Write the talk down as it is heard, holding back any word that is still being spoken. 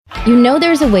You know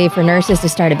there's a way for nurses to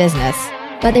start a business,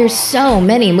 but there's so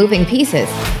many moving pieces.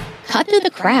 Cut through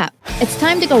the crap. It's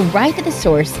time to go right to the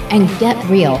source and get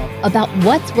real about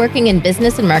what's working in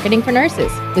business and marketing for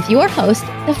nurses with your host,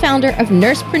 the founder of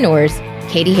Nursepreneurs,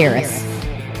 Katie Harris.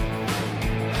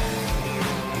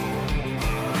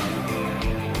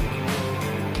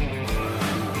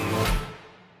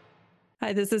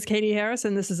 Hi, this is Katie Harris,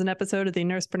 and this is an episode of the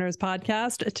Nursepreneurs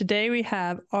podcast. Today we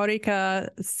have Aurika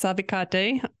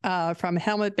Savikate from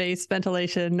Helmet Based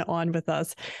Ventilation on with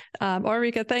us.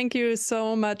 Aurika, thank you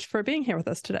so much for being here with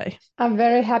us today. I'm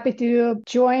very happy to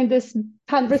join this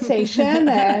conversation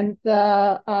and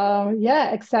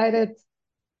excited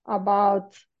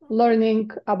about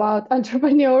learning about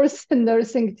entrepreneurs and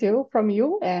nursing too from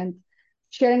you and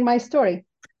sharing my story.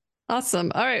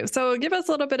 Awesome. All right. So give us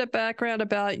a little bit of background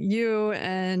about you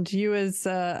and you as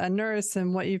a nurse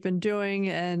and what you've been doing.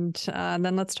 And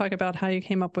then let's talk about how you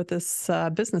came up with this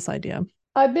business idea.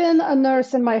 I've been a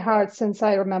nurse in my heart since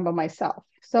I remember myself.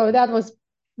 So that was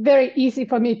very easy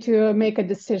for me to make a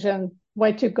decision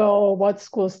where to go, what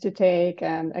schools to take,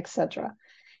 and etc.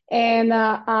 And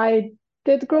I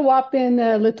did grow up in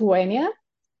Lithuania,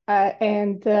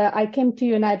 and I came to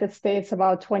United States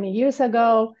about 20 years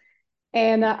ago.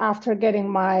 And after getting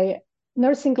my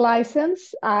nursing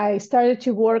license, I started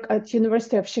to work at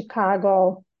University of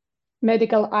Chicago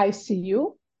Medical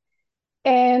ICU.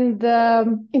 And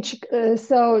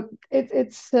so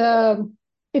it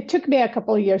took me a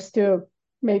couple of years to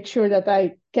make sure that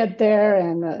I get there,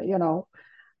 and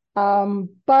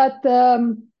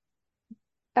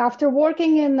after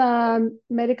working in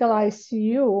medical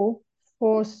ICU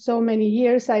for so many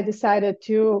years, I decided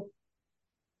to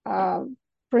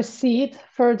proceed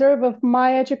further with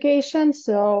my education.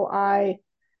 So I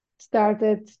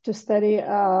started to study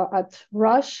at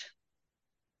Rush,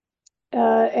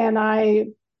 and I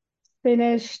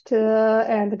finished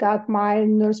and got my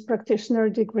nurse practitioner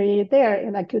degree there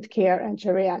in acute care and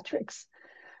geriatrics.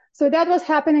 So that was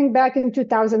happening back in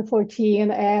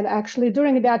 2014. And actually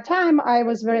during that time, I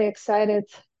was very excited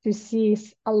to see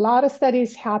a lot of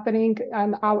studies happening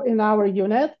in our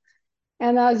unit.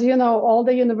 And as you know, all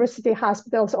the university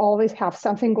hospitals always have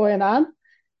something going on.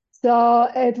 So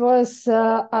it was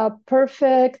a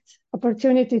perfect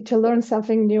opportunity to learn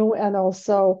something new and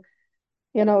also,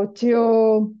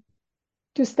 to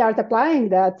start applying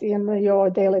that in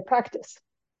your daily practice.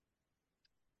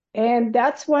 And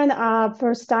that's when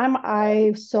first time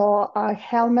I saw a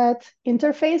helmet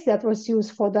interface that was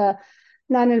used for the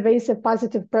non-invasive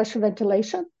positive pressure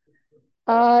ventilation.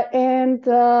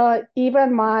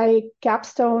 Even my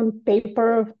capstone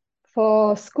paper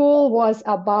for school was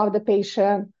about the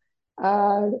patient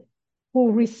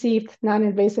who received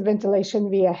non-invasive ventilation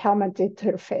via helmet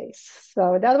interface.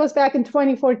 So that was back in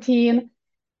 2014.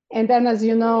 And then, as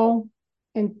you know,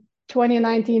 in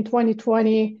 2019,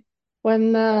 2020,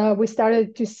 when we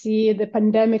started to see the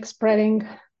pandemic spreading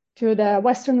to the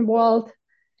Western world,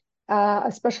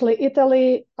 especially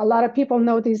Italy, a lot of people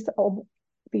noticed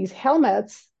these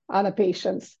helmets on the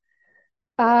patients.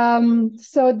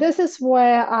 So this is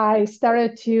where I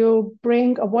started to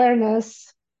bring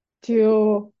awareness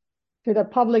to the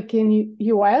public in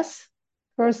US.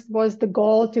 First was the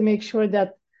goal to make sure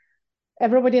that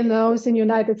everybody knows in the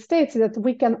United States that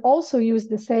we can also use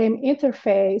the same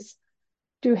interface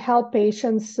to help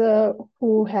patients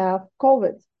who have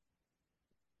COVID.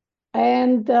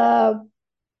 And that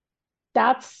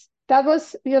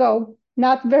was,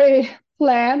 not very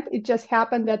planned. It just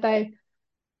happened that I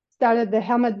started the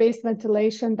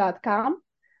helmetbasedventilation.com,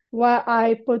 where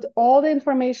I put all the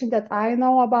information that I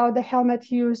know about the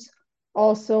helmet use,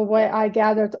 also where I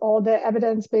gathered all the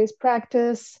evidence-based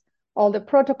practice, all the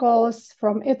protocols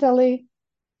from Italy.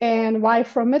 And why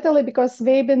from Italy? Because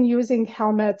they've been using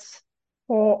helmets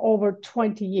for over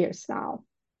 20 years now.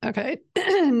 Okay.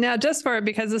 Now,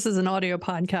 because this is an audio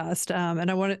podcast, and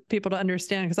I want people to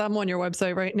understand, because I'm on your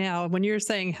website right now. When you're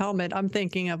saying helmet, I'm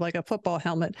thinking of like a football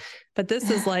helmet, but this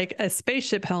is like a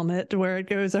spaceship helmet where it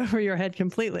goes over your head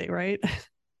completely, right?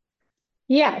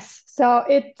 Yes. So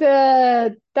it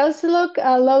does look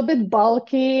a little bit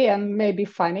bulky and maybe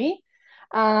funny.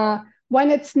 When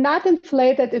it's not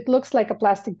inflated, it looks like a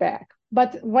plastic bag.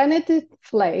 But when it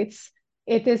inflates,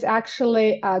 it is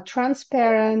actually a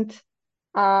transparent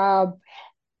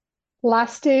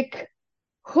plastic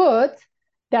hood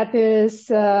that is,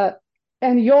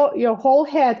 and your whole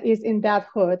head is in that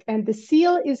hood, and the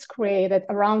seal is created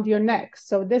around your neck.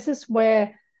 So this is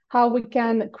how we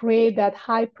can create that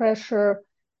high pressure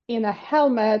in a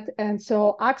helmet, and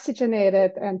so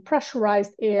oxygenated and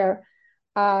pressurized air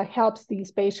helps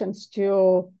these patients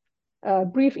to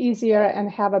breathe easier and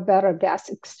have a better gas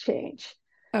exchange.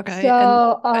 Okay.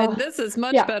 So, and this is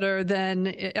much yeah. better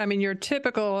than, I mean, your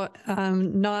typical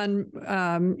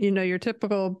your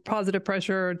typical positive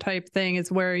pressure type thing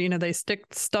is where, they stick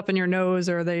stuff in your nose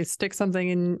or they stick something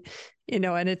in,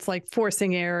 and it's like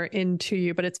forcing air into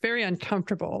you, but it's very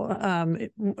uncomfortable.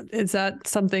 Is that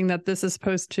something that this is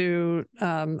supposed to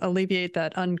alleviate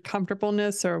that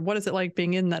uncomfortableness, or what is it like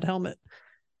being in that helmet?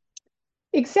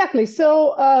 Exactly.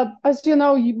 So, as you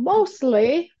know,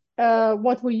 mostly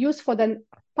what we use for the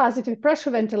positive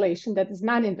pressure ventilation that is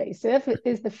non-invasive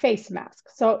is the face mask.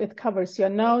 So it covers your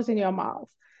nose and your mouth.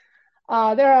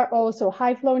 There are also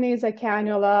high flow nasal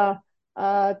cannula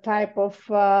type of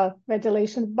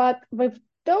ventilation, but with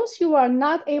those you are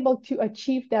not able to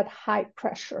achieve that high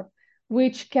pressure,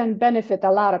 which can benefit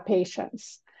a lot of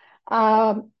patients.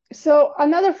 So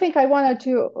another thing I wanted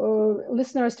to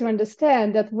listeners to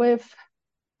understand that with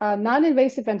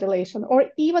non-invasive ventilation, or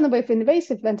even with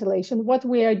invasive ventilation, what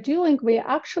we are doing, we are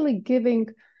actually giving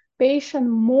patient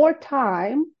more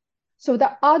time so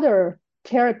the other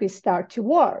therapies start to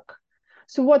work.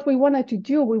 So what we wanted to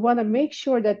do, we want to make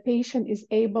sure that patient is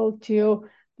able to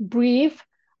breathe,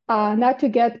 not to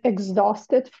get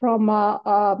exhausted from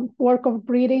work of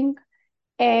breathing,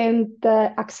 and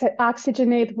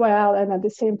oxygenate well, and at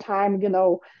the same time,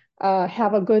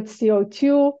 have a good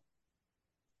CO2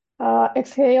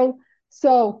 exhale.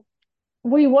 So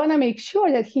we want to make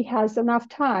sure that he has enough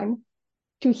time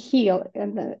to heal,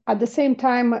 and at the same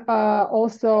time,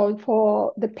 also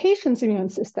for the patient's immune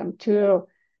system to,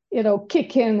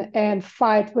 kick in and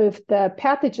fight with the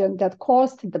pathogen that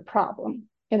caused the problem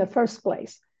in the first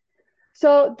place.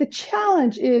 So the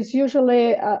challenge is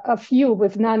usually a few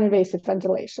with non-invasive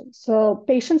ventilation. So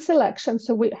patient selection.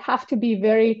 So we have to be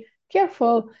very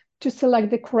careful to select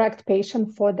the correct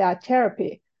patient for that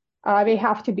therapy. They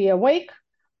have to be awake.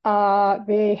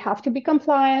 They have to be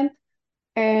compliant.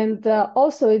 And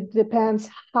also it depends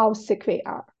how sick they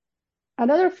are.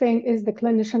 Another thing is the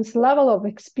clinician's level of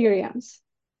experience.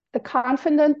 The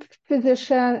confident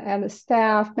physician and the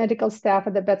staff, medical staff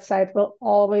at the bedside will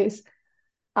always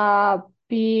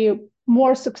be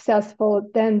more successful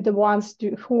than the ones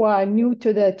who are new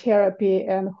to the therapy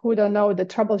and who don't know the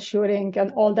troubleshooting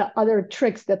and all the other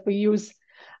tricks that we use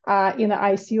in the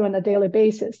ICU on a daily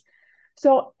basis.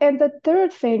 So, and the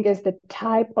third thing is the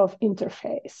type of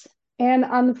interface. And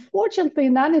unfortunately,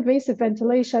 non-invasive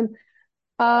ventilation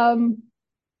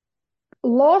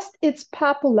lost its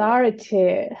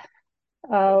popularity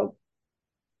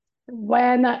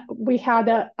when we had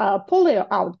a polio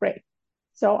outbreak.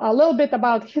 So a little bit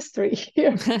about history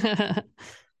here.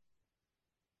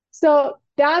 So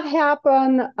that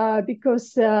happened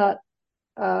because during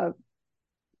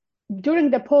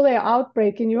the polio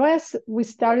outbreak in US, we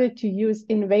started to use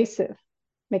invasive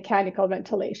mechanical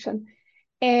ventilation.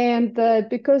 And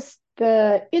because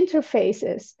the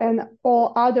interfaces and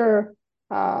all other,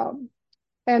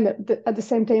 at the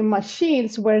same time,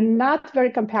 machines were not very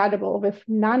compatible with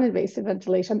non-invasive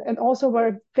ventilation, and also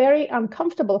were very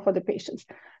uncomfortable for the patients.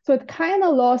 So it kind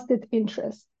of lost its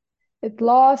interest. It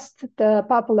lost the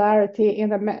popularity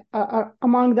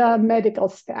among the medical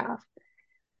staff.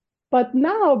 But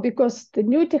now, because the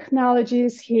new technology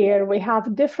is here, we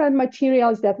have different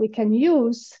materials that we can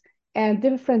use and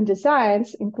different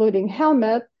designs, including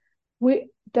helmet.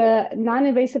 The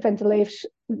non-invasive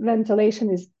ventilation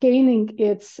is gaining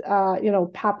its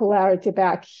popularity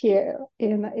back here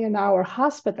in our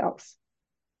hospitals.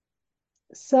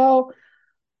 So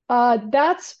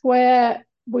that's where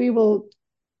we will,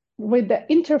 with the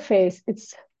interface,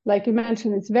 it's like you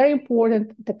mentioned, it's very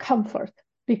important, the comfort.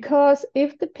 Because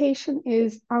if the patient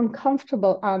is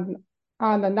uncomfortable on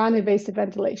a non-invasive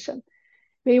ventilation,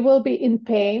 they will be in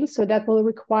pain, so that will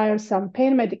require some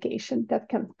pain medication that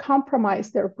can compromise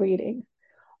their breathing.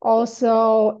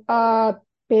 Also, some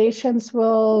patients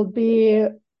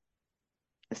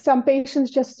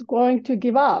just going to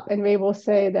give up, and they will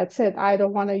say, that's it, I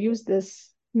don't want to use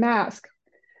this mask.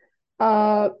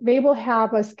 They will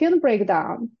have a skin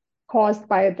breakdown caused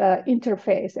by the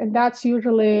interface, and that's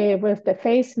usually with the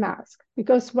face mask,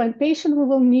 because when patient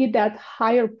will need that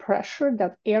higher pressure,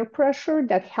 that air pressure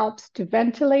that helps to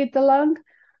ventilate the lung,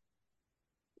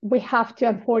 we have to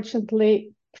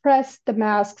unfortunately press the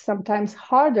mask sometimes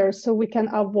harder so we can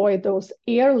avoid those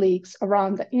air leaks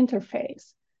around the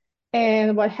interface.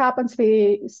 And what happens,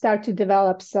 we start to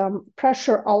develop some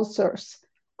pressure ulcers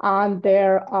on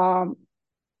their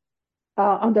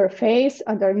face,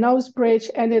 on their nose bridge,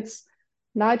 and it's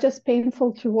not just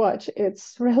painful to watch.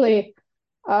 It's really,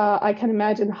 I can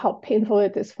imagine how painful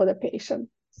it is for the patient.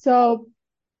 So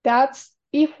that's,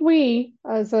 if we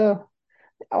as a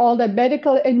all the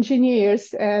medical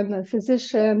engineers and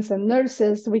physicians and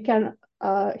nurses, we can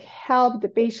help the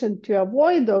patient to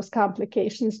avoid those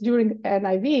complications during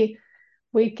NIV,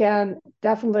 we can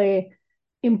definitely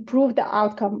improve the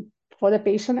outcome for the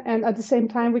patient. And at the same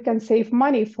time, we can save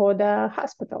money for the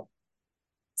hospital.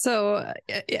 So,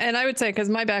 and I would say, because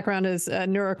my background is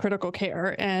neurocritical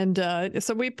care, and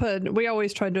so we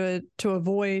always tried to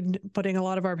avoid putting a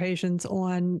lot of our patients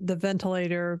on the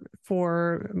ventilator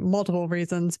for multiple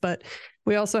reasons, but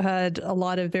we also had a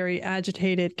lot of very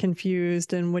agitated,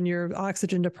 confused, and when you're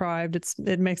oxygen deprived,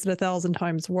 it makes it 1,000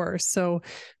 times worse. So,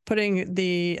 putting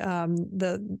the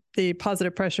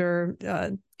positive pressure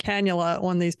cannula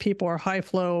on these people or high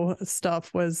flow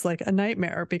stuff was like a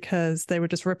nightmare because they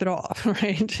would just rip it off,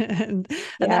 right? And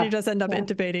then you just end up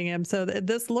intubating him. So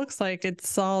this looks like it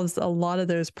solves a lot of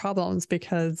those problems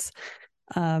because,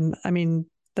 I mean,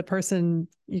 the person,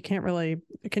 you can't really,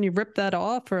 can you rip that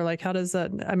off, or like how does that,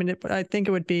 I mean, I think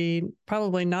it would be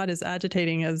probably not as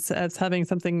agitating as having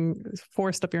something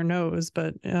forced up your nose,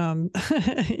 but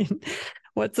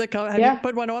what's it called? Have you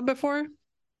put one on before?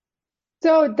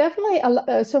 So definitely,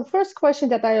 so first question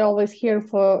that I always hear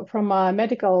from a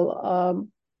medical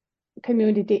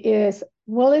community is,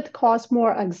 will it cause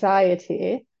more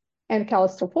anxiety and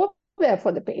claustrophobia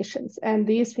for the patients? And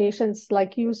these patients,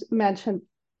 like you mentioned,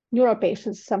 neuro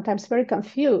patients, sometimes very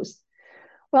confused.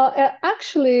 Well,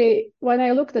 actually, when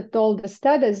I looked at all the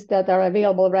studies that are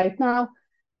available right now,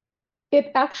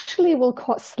 it actually will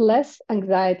cause less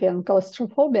anxiety and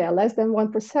claustrophobia, less than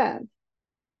 1%.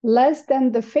 Less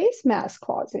than the face mask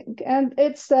causing. And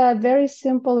it's a very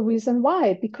simple reason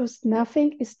why, because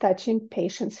nothing is touching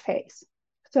patient's face.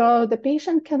 So the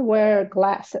patient can wear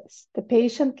glasses. The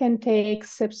patient can take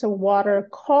sips of water,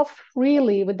 cough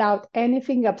freely without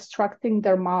anything obstructing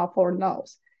their mouth or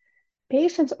nose.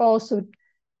 Patients also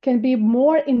can be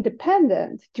more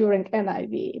independent during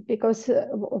NIV because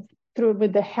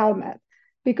with the helmet,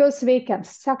 because they can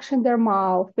suction their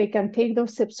mouth, they can take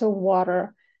those sips of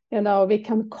water, we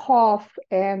can cough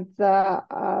and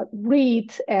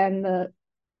read and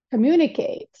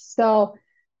communicate. So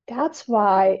that's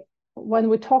why when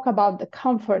we talk about the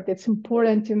comfort, it's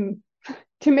important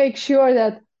to make sure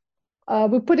that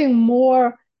we're putting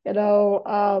more,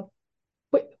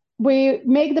 we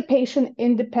make the patient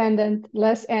independent,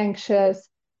 less anxious,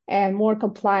 and more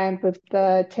compliant with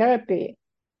the therapy.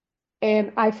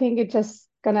 And I think it just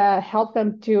gonna help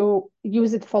them to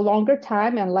use it for longer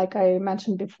time. And like I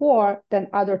mentioned before, then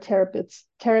other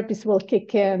therapies will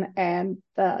kick in and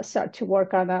start to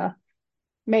work on a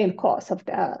main cause of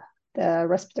the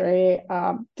respiratory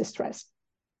distress.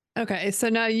 Okay, so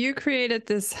now you created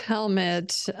this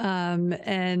helmet,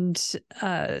 and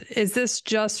is this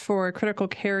just for critical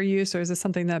care use, or is this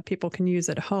something that people can use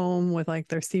at home with like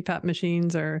their CPAP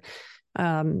machines, or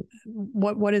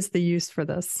what is the use for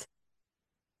this?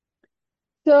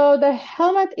 So the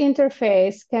helmet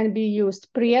interface can be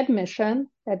used pre-admission.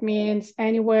 That means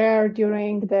anywhere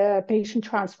during the patient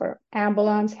transfer,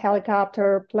 ambulance,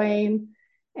 helicopter, plane,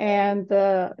 and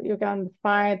you can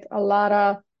find a lot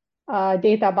of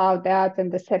data about that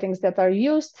and the settings that are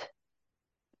used.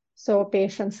 So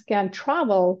patients can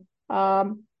travel.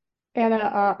 Actually,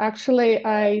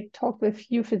 I talked with a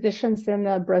few physicians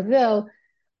in Brazil,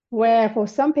 where for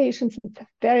some patients, it's a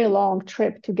very long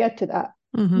trip to get to that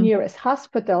nearest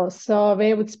hospital. So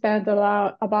they would spend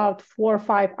about 4 or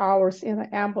 5 hours in an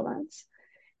ambulance.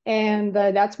 And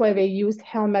that's why they used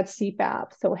helmet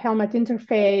CPAP. So helmet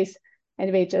interface,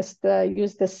 and they just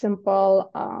use the simple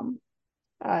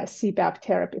CPAP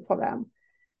therapy for them.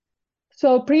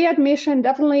 So pre-admission,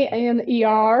 definitely in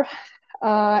ER,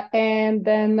 and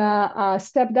then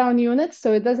step-down units,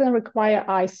 so it doesn't require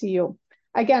ICU.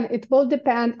 Again, it will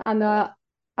depend on the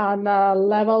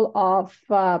level of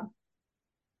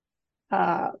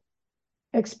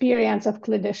experience of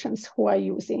clinicians who are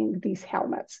using these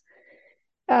helmets.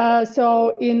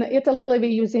 So in Italy, we're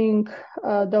using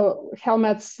the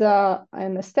helmets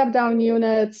in the step-down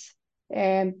units,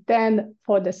 and then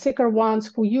for the sicker ones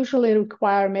who usually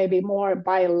require maybe more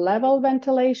bi-level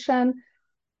ventilation,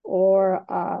 or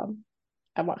how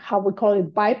we call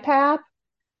it, BiPAP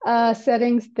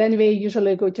settings, then we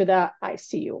usually go to the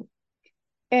ICU.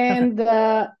 And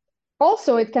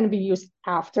also it can be used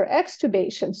after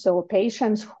extubation. So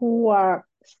patients who are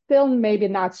still maybe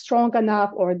not strong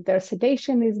enough, or their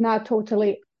sedation is not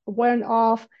totally worn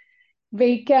off,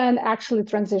 they can actually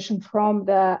transition from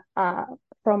the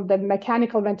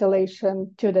mechanical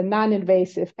ventilation to the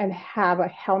non-invasive and have a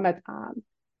helmet on.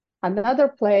 Another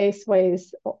place where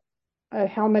a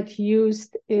helmet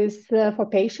used is for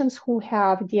patients who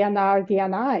have DNR,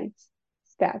 DNI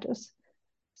status.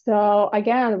 So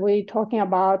again, we're talking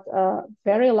about a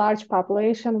very large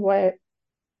population where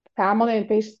family and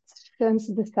patients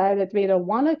decided we don't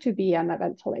want it to be on a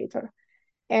ventilator.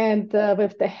 And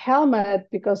with the helmet,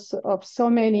 because of so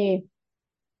many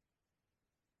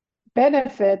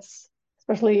benefits,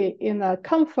 especially in a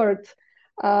comfort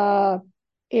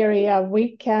area,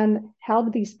 we can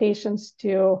help these patients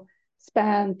to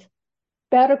spend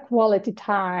better quality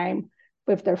time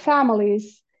with their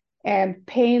families and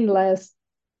painless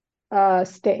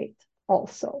state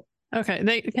also.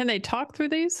 Okay. Can they talk through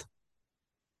these?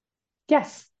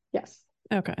 Yes.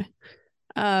 Okay.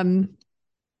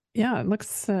 Yeah, it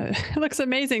looks it looks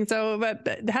amazing. So,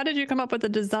 but how did you come up with the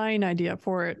design idea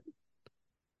for it?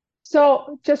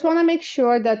 So just want to make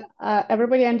sure that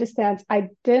everybody understands I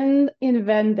didn't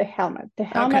invent the helmet. The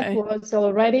helmet was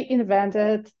already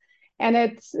invented, and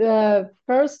its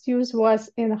first use was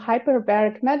in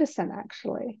hyperbaric medicine,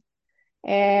 actually.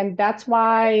 And that's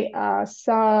why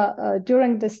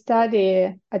during the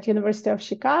study at University of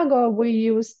Chicago, we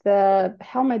used the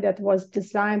helmet that was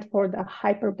designed for the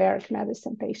hyperbaric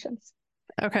medicine patients.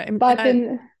 Okay. But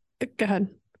go ahead.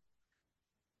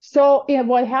 So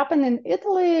what happened in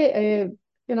Italy, in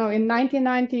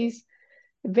 1990s,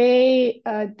 they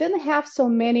didn't have so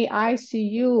many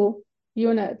ICU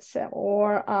units,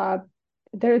 or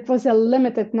there was a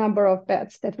limited number of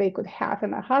beds that they could have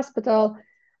in a hospital.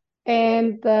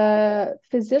 And the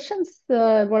physicians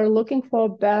were looking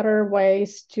for better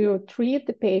ways to treat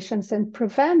the patients and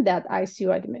prevent that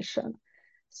ICU admission.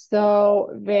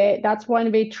 So that's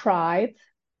when we tried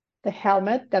the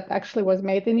helmet that actually was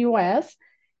made in US,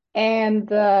 and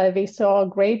we saw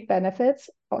great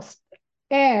benefits.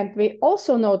 And we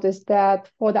also noticed that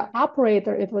for the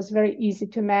operator, it was very easy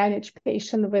to manage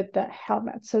patient with the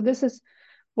helmet. So this is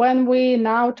when we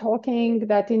now talking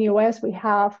that in US, we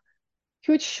have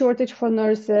huge shortage for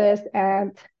nurses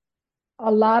and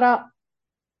a lot of,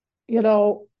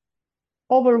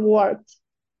 overworked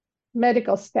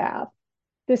medical staff.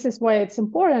 This is why it's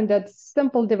important that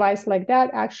simple device like that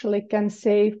actually can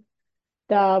save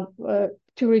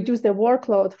to reduce the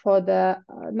workload for the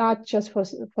not just for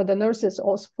the nurses,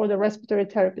 also for the respiratory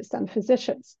therapists and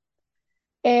physicians.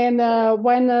 And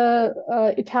when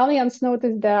Italians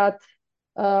noticed that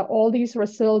all these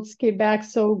results came back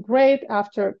so great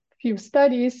after few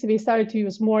studies, we started to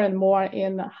use more and more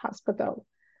in the hospital.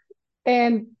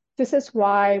 And this is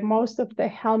why most of the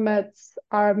helmets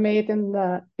are made in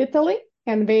Italy,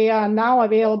 and they are now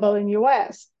available in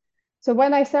US. So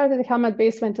when I started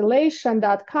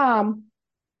helmetbasedventilation.com,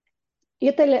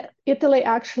 Italy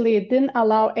actually didn't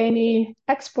allow any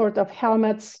export of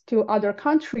helmets to other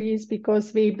countries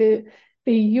because they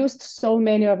used so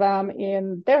many of them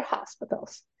in their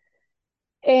hospitals.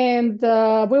 And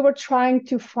we were trying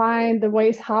to find the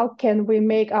ways, how can we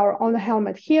make our own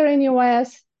helmet here in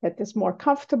US that is more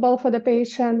comfortable for the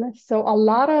patient? So a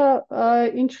lot of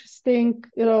interesting,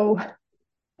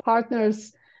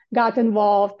 partners got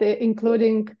involved,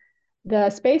 including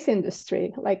the space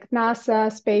industry, like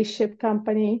NASA, Spaceship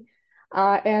Company,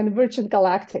 and Virgin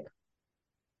Galactic.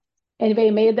 And they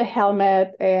made the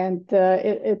helmet, and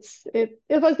it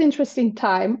was an interesting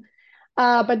time.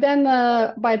 But then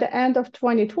by the end of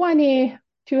 2020,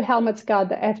 2 helmets got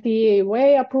the FDA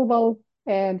way approval,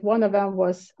 and one of them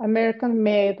was American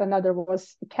made, another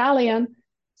was Italian.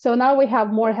 So now we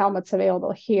have more helmets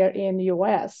available here in the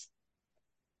US.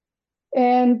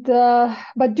 And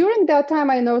but during that time,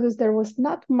 I noticed there was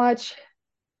not much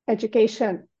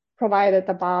education provided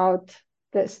about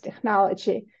this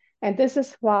technology. And this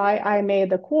is why I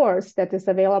made a course that is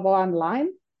available online.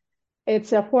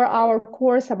 It's a 4-hour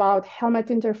course about helmet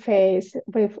interface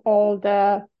with all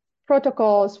the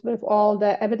protocols, with all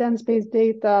the evidence-based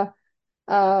data,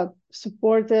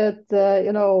 supported,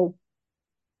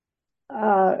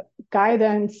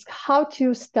 guidance, how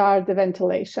to start the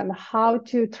ventilation, how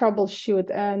to troubleshoot.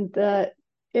 And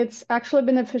it's actually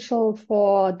beneficial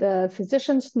for the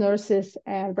physicians, nurses,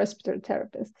 and respiratory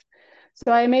therapists.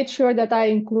 So I made sure that I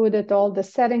included all the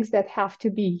settings that have to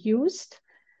be used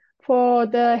for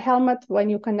the helmet when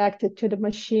you connect it to the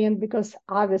machine, because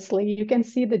obviously you can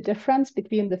see the difference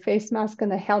between the face mask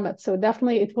and the helmet. So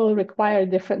definitely it will require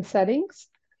different settings.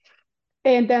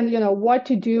 And then, what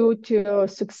to do to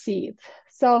succeed.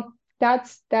 So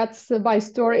that's my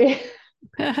story.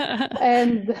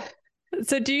 And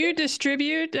so do you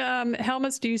distribute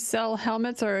helmets? Do you sell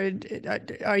helmets, or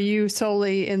are you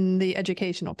solely in the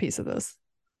educational piece of this?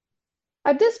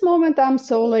 At this moment, I'm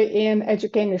solely in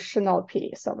educational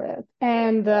piece of it.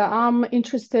 And I'm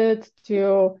interested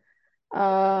to,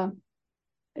 talk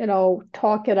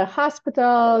at the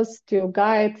hospitals, to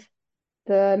guide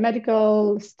the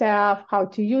medical staff how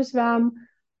to use them,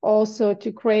 also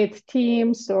to create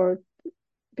teams, or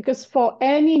because for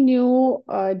any new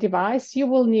device, you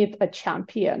will need a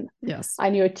champion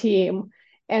on your team,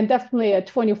 and definitely a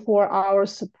 24-hour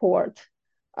support.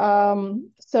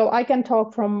 So I can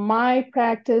talk from my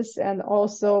practice and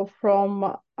also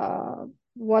from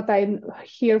what I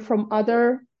hear from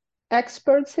other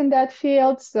experts in that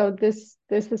field. So this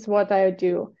is what I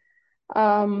do.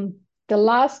 The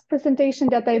last presentation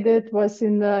that I did was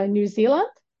in New Zealand,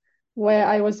 where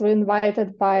I was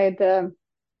invited by the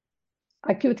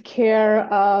acute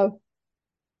care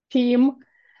team,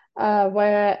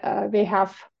 where they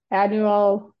have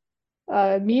annual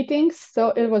meetings. So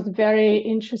it was very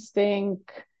interesting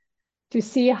to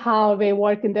see how they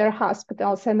work in their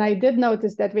hospitals. And I did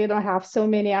notice that we don't have so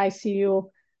many ICU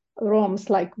rooms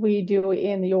like we do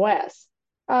in the US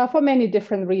for many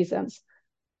different reasons.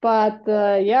 But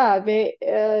yeah,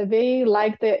 they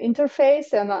like the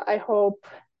interface, and I hope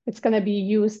it's going to be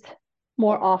used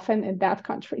more often in that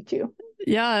country too.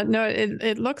 Yeah, no,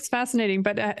 it looks fascinating.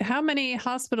 But how many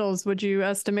hospitals would you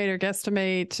estimate or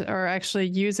guesstimate are actually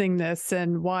using this,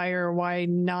 and why or why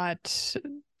not,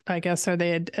 I guess, are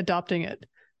they adopting it?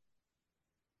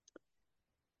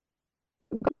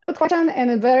 Good question,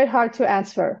 and very hard to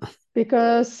answer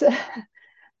because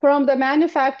from the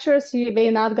manufacturers,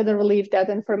 they're not going to release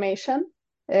that information.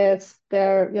 It's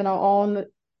their own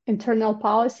internal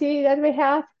policy that we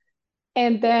have.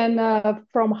 And then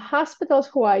from hospitals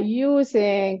who are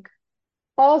using,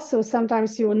 also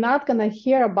sometimes you're not going to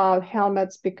hear about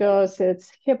helmets because it's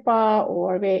HIPAA,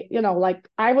 or like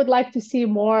I would like to see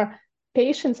more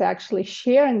patients actually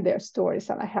sharing their stories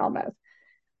on a helmet.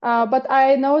 But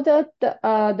I know that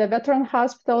the Veteran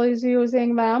Hospital is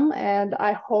using them, and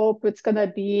I hope it's going to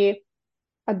be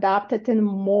adopted in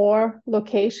more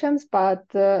locations. But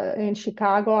in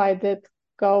Chicago, I did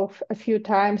go a few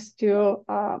times to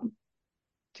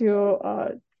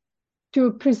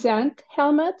present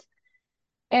helmet,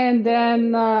 and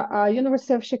then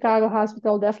University of Chicago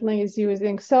Hospital definitely is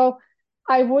using. So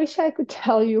I wish I could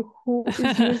tell you who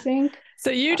is using.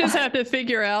 So you just have to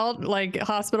figure out, like,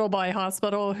 hospital by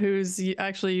hospital, who's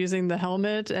actually using the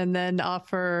helmet, and then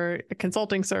offer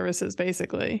consulting services,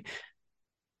 basically.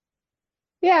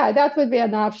 Yeah, that would be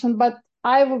an option. But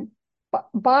I would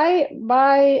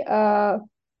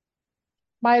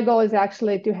my goal is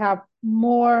actually to have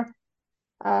more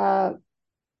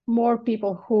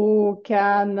people who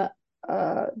can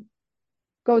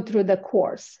go through the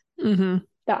course, the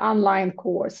online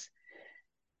course,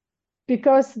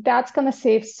 because that's going to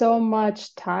save so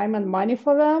much time and money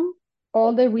for them.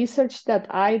 All the research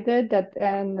that I did,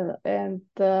 and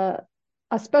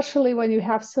especially when you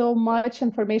have so much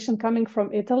information coming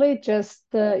from Italy, just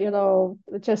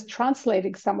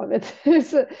translating some of it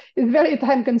is very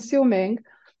time consuming.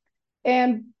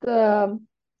 And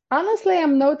honestly,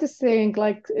 I'm noticing,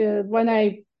 like when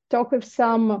I talk with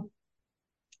some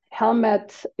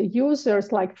helmet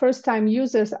users, like first-time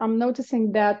users, I'm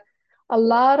noticing that a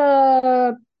lot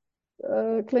of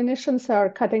clinicians are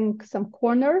cutting some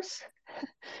corners.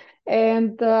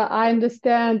 And I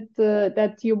understand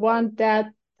that you want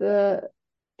that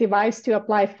device to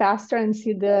apply faster and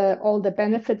see all the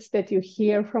benefits that you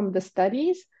hear from the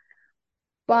studies.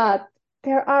 But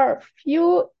there are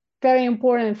few very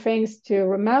important things to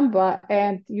remember,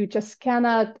 and you just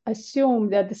cannot assume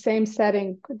that the same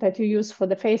setting that you use for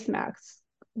the face masks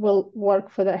will work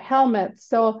for the helmet.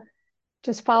 So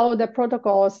just follow the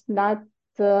protocols, not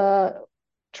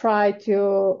try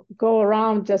to go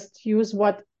around, just use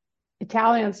what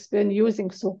Italians been using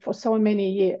for so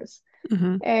many years.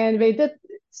 And they did.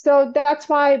 So that's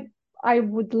why I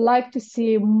would like to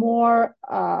see more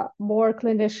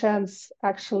clinicians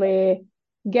actually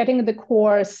getting the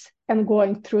course and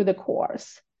going through the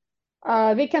course.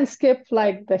 We can skip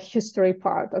like the history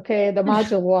part, okay? The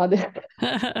module one.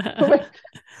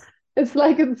 It's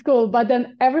like in school, but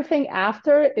then everything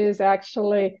after is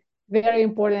actually very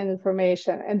important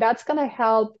information. And that's going to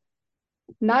help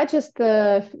not just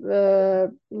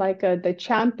the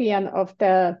champion of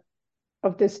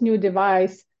this new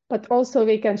device, but also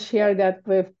we can share that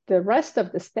with the rest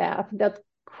of the staff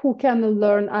who can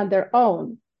learn on their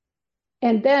own.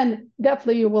 And then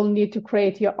definitely you will need to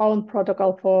create your own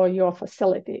protocol for your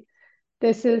facility.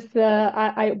 This is,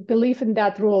 I believe in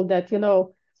that rule that,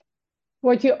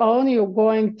 what you own, you're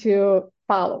going to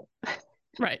follow.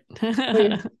 Right.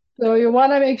 So you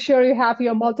want to make sure you have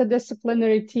your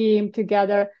multidisciplinary team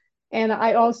together. And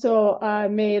I also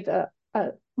made a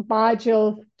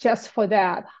module just for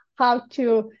that, how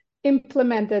to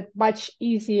implement it much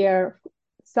easier,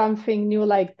 something new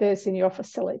like this in your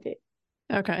facility.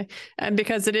 Okay. And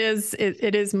because it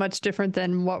is much different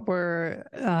than what we're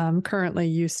currently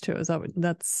used to. Is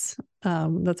that's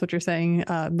what you're saying?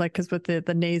 Like, because with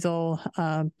the nasal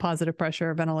positive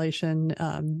pressure ventilation,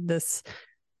 this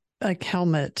like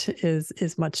helmet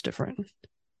is much different.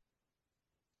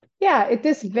 Yeah, it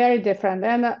is very different.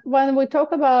 And when we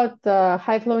talk about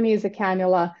high flow nasal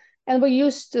cannula, and we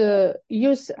used to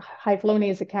use high flow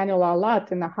nasal cannula a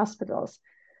lot in the hospitals,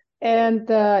 and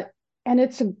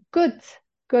it's a good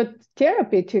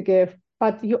therapy to give,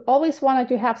 but you always wanted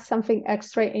to have something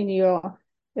extra in your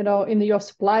in your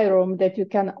supply room that you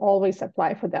can always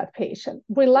apply for that patient.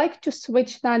 We like to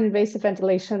switch non-invasive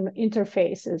ventilation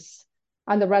interfaces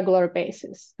on a regular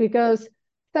basis because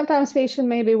sometimes patient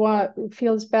maybe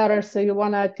feels better, so you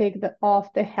want to take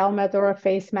off the helmet or a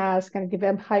face mask and give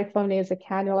them high flow nasal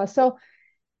cannula. So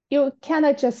you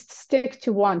cannot just stick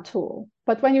to one tool.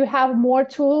 But when you have more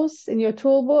tools in your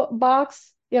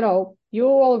toolbox, you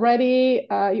already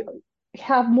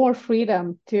have more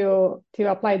freedom to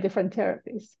apply different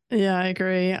therapies. Yeah, I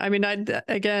agree. I mean,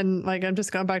 again, like I'm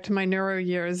just going back to my neuro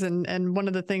years, and one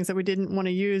of the things that we didn't want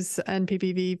to use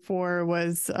NPPV for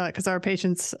was because our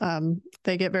patients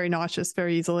they get very nauseous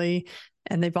very easily,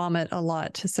 and they vomit a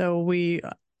lot. So we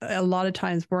a lot of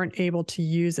times weren't able to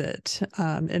use it.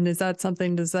 And is that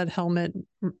something? Does that helmet?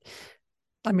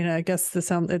 I mean, I guess it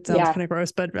sounds kind of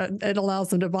gross, but it allows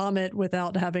them to vomit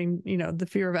without having, the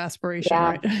fear of aspiration,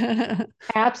 right?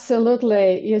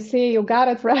 Absolutely. You see, you got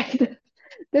it right.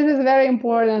 This is very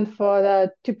important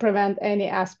to prevent any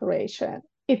aspiration.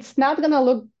 It's not going to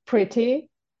look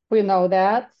pretty. We know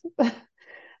that.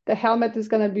 The helmet is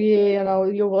going to be,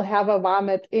 you will have a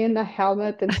vomit in the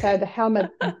helmet, inside the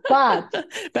helmet, but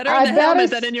better in the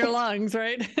helmet than in your lungs,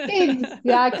 right?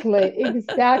 Exactly.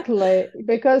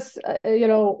 Because,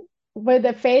 with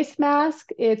the face mask,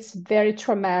 it's very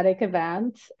traumatic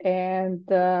event, and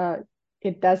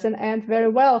it doesn't end very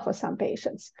well for some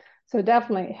patients. So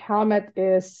definitely helmet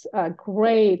is a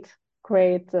great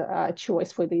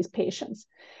choice for these patients.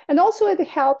 And also it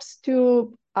helps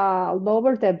to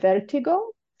lower the vertigo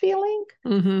feeling,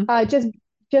 just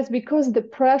because the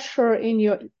pressure in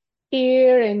your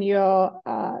ear and your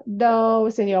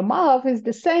nose and your mouth is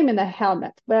the same in the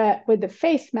helmet, but with the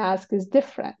face mask is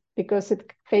different because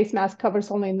face mask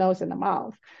covers only nose and the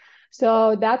mouth.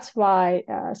 So that's why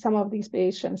some of these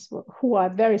patients who are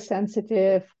very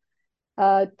sensitive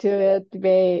to it,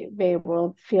 they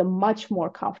will feel much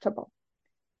more comfortable.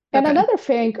 And another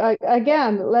thing,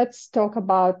 again, let's talk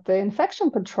about the infection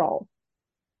control.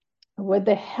 With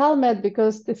the helmet,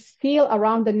 because the seal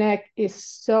around the neck is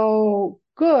so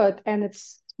good and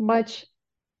it's much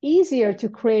easier to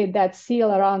create that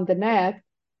seal around the neck,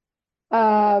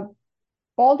 all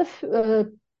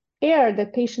the air the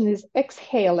patient is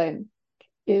exhaling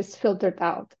is filtered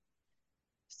out.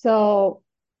 So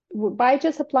by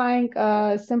just applying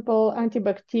a simple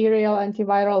antibacterial,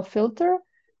 antiviral filter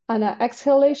on an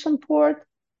exhalation port,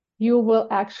 you will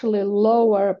actually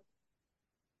lower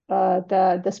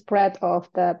the spread of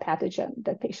the pathogen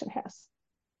the patient has.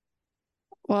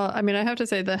 Well, I mean, I have to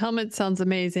say the helmet sounds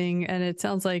amazing, and it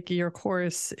sounds like your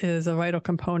course is a vital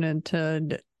component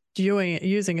to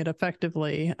using it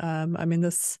effectively. I mean,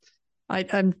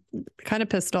 I'm kind of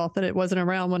pissed off that it wasn't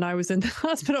around when I was in the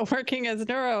hospital working as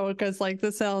neuro, because like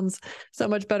this sounds so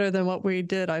much better than what we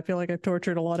did. I feel like I've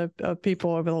tortured a lot of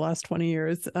people over the last 20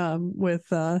 years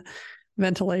with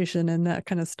ventilation and that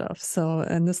kind of stuff. So,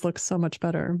 and this looks so much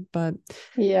better, but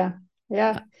yeah.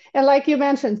 And like you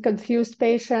mentioned, confused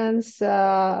patients,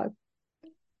 they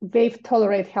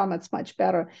tolerate helmets much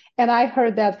better. And I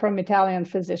heard that from Italian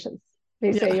physicians.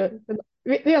 They say,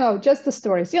 just the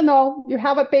stories, you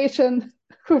have a patient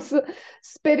who's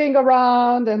spitting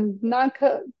around and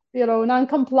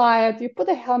non-compliant, you put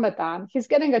a helmet on, he's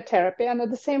getting a therapy, and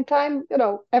at the same time,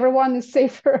 everyone is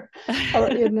safer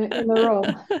in the room.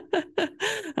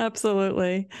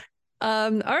 Absolutely.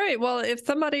 All right. Well, if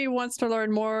somebody wants to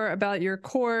learn more about your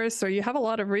course, or you have a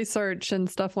lot of research and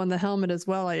stuff on the helmet as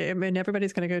well, I mean,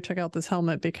 everybody's going to go check out this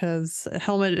helmet, because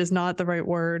helmet is not the right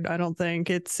word. I don't think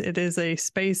it is a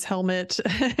space helmet.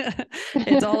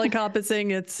 It's all encompassing.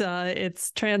 It's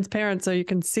transparent, so you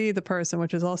can see the person,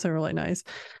 which is also really nice.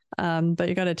 But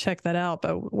you got to check that out.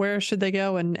 But where should they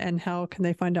go, and how can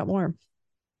they find out more?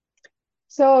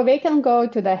 So they can go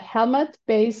to the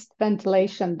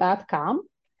helmetbasedventilation.com.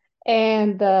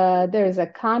 And there's a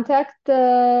contact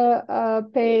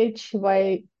page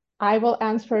where I will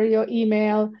answer your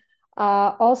email.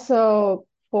 Also,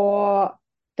 for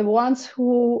the ones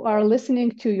who are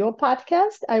listening to your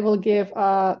podcast, I will give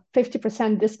a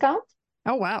 50% discount.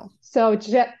 Oh, wow. So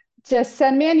just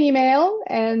send me an email,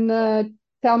 and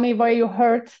tell me where you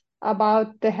heard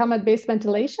about the helmet-based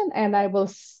ventilation, and I will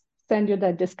send you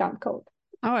the discount code.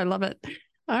 Oh, I love it.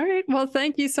 All right. Well,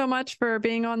 thank you so much for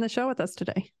being on the show with us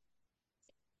today.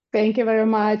 Thank you very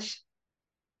much.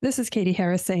 This is Katie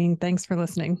Harris saying thanks for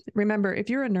listening. Remember,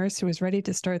 if you're a nurse who is ready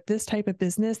to start this type of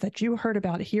business that you heard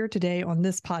about here today on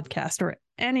this podcast, or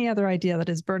any other idea that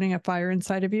is burning a fire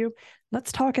inside of you,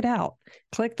 let's talk it out.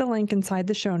 Click the link inside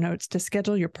the show notes to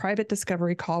schedule your private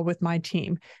discovery call with my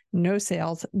team. No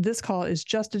sales. This call is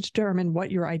just to determine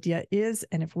what your idea is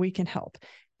and if we can help.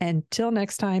 Until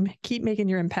next time, keep making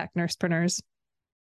your impact, nursepreneurs.